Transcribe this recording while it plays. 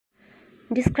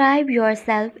Describe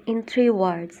yourself in 3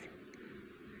 words.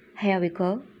 Here we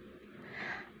go.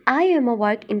 I am a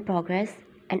work in progress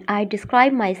and I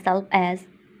describe myself as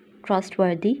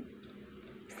trustworthy,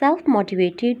 self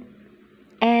motivated,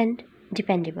 and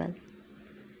dependable.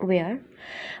 Where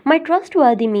my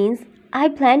trustworthy means I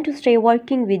plan to stay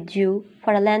working with you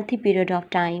for a lengthy period of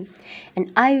time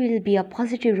and I will be a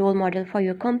positive role model for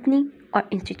your company or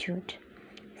institute.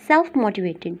 Self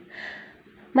motivated.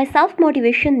 My self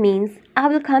motivation means I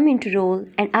will come into role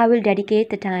and I will dedicate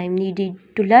the time needed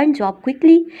to learn job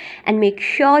quickly and make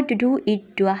sure to do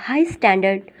it to a high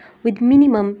standard with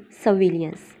minimum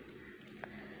surveillance.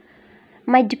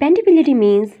 My dependability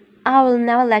means I will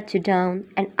never let you down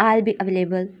and I'll be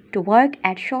available to work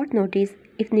at short notice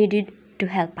if needed to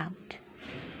help out.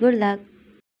 Good luck.